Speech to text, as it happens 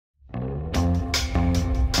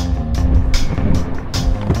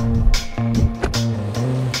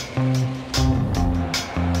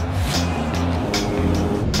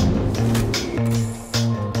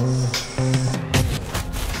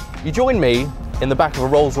You join me in the back of a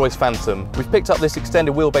Rolls-Royce Phantom. We've picked up this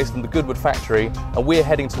extended wheelbase from the Goodwood factory and we're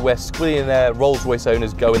heading to where squillionaire Rolls-Royce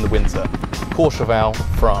owners go in the winter, Courchevel,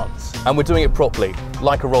 France. And we're doing it properly,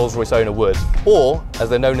 like a Rolls-Royce owner would, or, as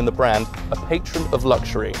they're known in the brand, a patron of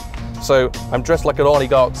luxury. So I'm dressed like an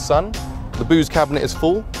Oligarch's son, the booze cabinet is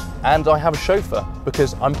full, and I have a chauffeur,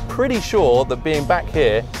 because I'm pretty sure that being back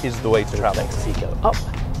here is the way to travel. Spirit of ecstasy go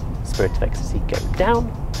up, spirit of ecstasy go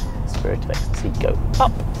down, spirit of ecstasy go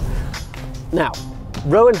up. Now,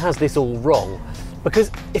 Rowan has this all wrong,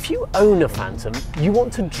 because if you own a Phantom, you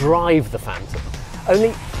want to drive the Phantom.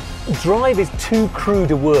 Only drive is too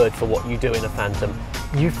crude a word for what you do in a Phantom.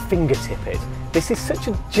 You fingertip it. This is such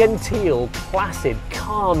a genteel, placid,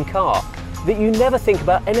 calm car that you never think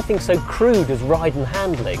about anything so crude as ride and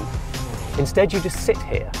handling. Instead, you just sit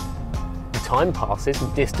here. And time passes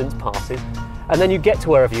and distance passes, and then you get to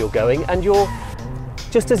wherever you're going and you're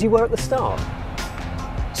just as you were at the start.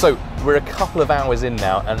 So we're a couple of hours in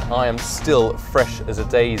now and I am still fresh as a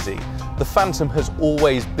daisy. The Phantom has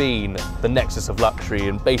always been the nexus of luxury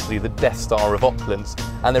and basically the Death Star of opulence,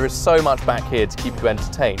 and there is so much back here to keep you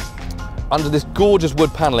entertained. Under this gorgeous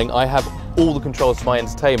wood panelling, I have all the controls to my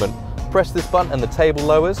entertainment. Press this button and the table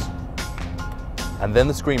lowers, and then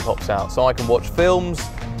the screen pops out, so I can watch films,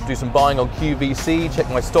 do some buying on QVC, check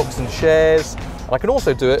my stocks and shares. And I can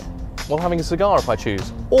also do it while having a cigar if I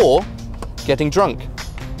choose, or getting drunk.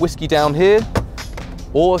 Whiskey down here,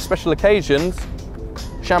 or special occasions,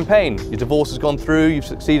 champagne. Your divorce has gone through, you've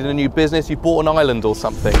succeeded in a new business, you've bought an island or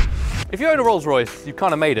something. If you own a Rolls-Royce, you've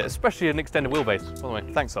kind of made it, especially an extended wheelbase. By the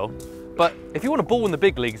way, thanks, Sol. But if you want to ball in the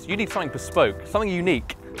big leagues, you need something bespoke, something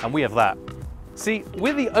unique, and we have that. See,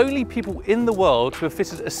 we're the only people in the world who have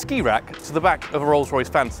fitted a ski rack to the back of a Rolls-Royce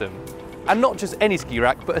Phantom. And not just any ski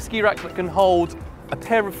rack, but a ski rack that can hold a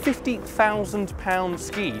pair of £50,000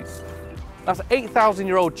 skis. That's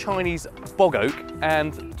 8,000-year-old Chinese bog oak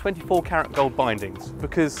and 24 karat gold bindings,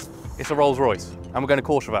 because it's a Rolls-Royce and we're going to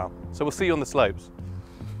Courchevel. So we'll see you on the slopes.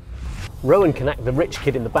 Rowan can act the rich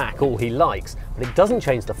kid in the back all he likes, but it doesn't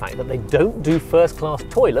change the fact that they don't do first-class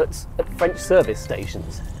toilets at French service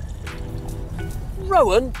stations.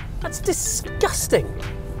 Rowan, that's disgusting.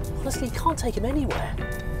 Honestly, you can't take him anywhere.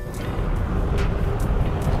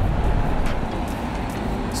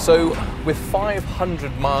 So we're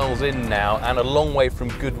 500 miles in now and a long way from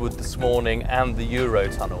Goodwood this morning and the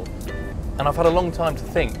Eurotunnel. And I've had a long time to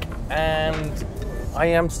think, and I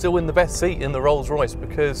am still in the best seat in the Rolls-Royce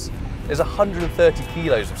because there's 130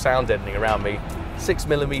 kilos of sound deadening around me,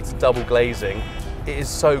 6mm double glazing. It is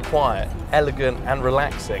so quiet, elegant and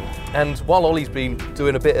relaxing. And while Ollie's been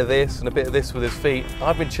doing a bit of this and a bit of this with his feet,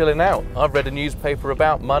 I've been chilling out. I've read a newspaper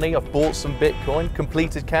about money, I've bought some Bitcoin,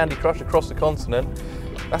 completed Candy Crush across the continent.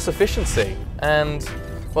 That's efficiency. And,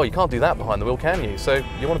 well, you can't do that behind the wheel, can you? So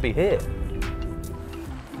you want to be here.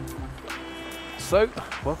 So,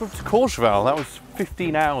 welcome to Courchevel. That was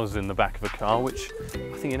 15 hours in the back of a car, which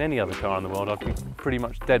I think in any other car in the world I'd be pretty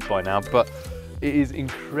much dead by now, but it is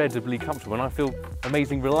incredibly comfortable and I feel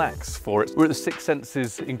amazing relaxed for it. We're at the Six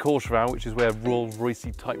Senses in Courchevel, which is where Rolls-Royce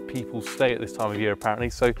type people stay at this time of year apparently,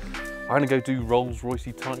 so I'm going to go do Rolls-Royce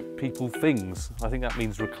type people things. I think that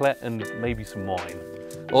means raclette and maybe some wine.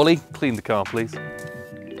 Ollie, clean the car please.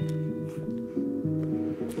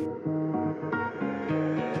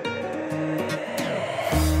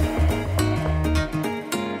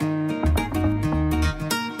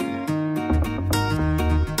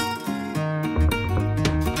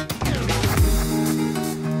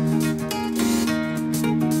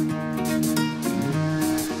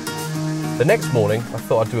 The next morning, I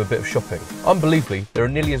thought I'd do a bit of shopping. Unbelievably, there are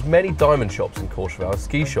nearly as many diamond shops in Courchevel as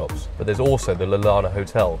ski shops, but there's also the Lallana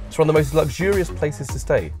Hotel. It's one of the most luxurious places to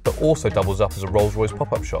stay, but also doubles up as a Rolls-Royce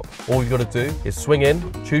pop-up shop. All you've got to do is swing in,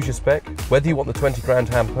 choose your spec, whether you want the 20 grand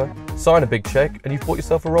hamper, sign a big check, and you've bought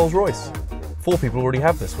yourself a Rolls-Royce. 4 people already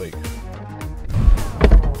have this week.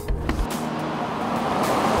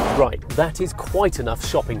 Right, that is quite enough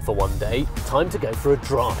shopping for one day. Time to go for a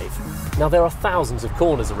drive. Now there are thousands of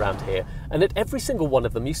corners around here, and at every single one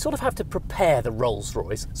of them you sort of have to prepare the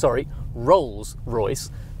Rolls-Royce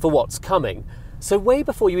for what's coming. So way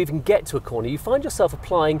before you even get to a corner, you find yourself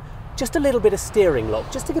applying just a little bit of steering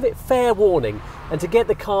lock, just to give it fair warning and to get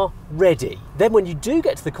the car ready. Then when you do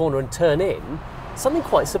get to the corner and turn in, something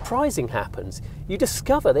quite surprising happens. You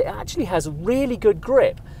discover that it actually has really good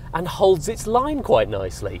grip and holds its line quite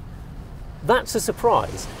nicely. That's a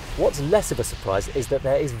surprise. What's less of a surprise is that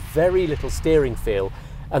there is very little steering feel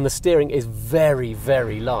and the steering is very,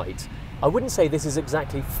 very light. I wouldn't say this is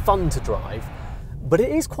exactly fun to drive, but it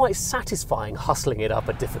is quite satisfying hustling it up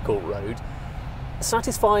a difficult road.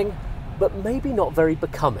 Satisfying, but maybe not very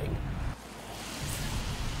becoming.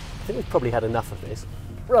 I think we've probably had enough of this.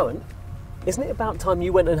 Rowan, isn't it about time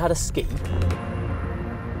you went and had a ski?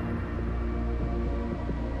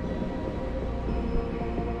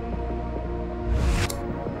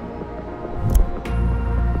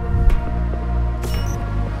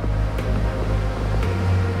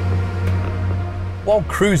 While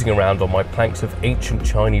cruising around on my planks of ancient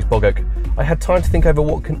Chinese bog oak, I had time to think over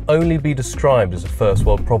what can only be described as a first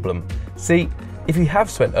world problem. See, if you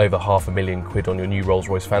have spent over £500,000 on your new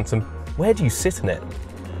Rolls-Royce Phantom, where do you sit in it?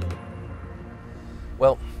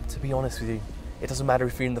 Well, to be honest with you, it doesn't matter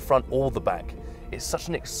if you're in the front or the back. It's such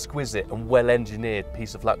an exquisite and well-engineered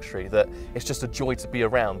piece of luxury that it's just a joy to be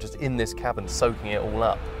around, just in this cabin, soaking it all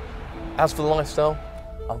up. As for the lifestyle,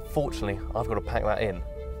 unfortunately, I've got to pack that in,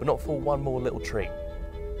 but not for one more little treat.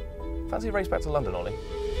 Fancy a race back to London,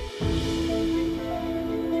 Ollie?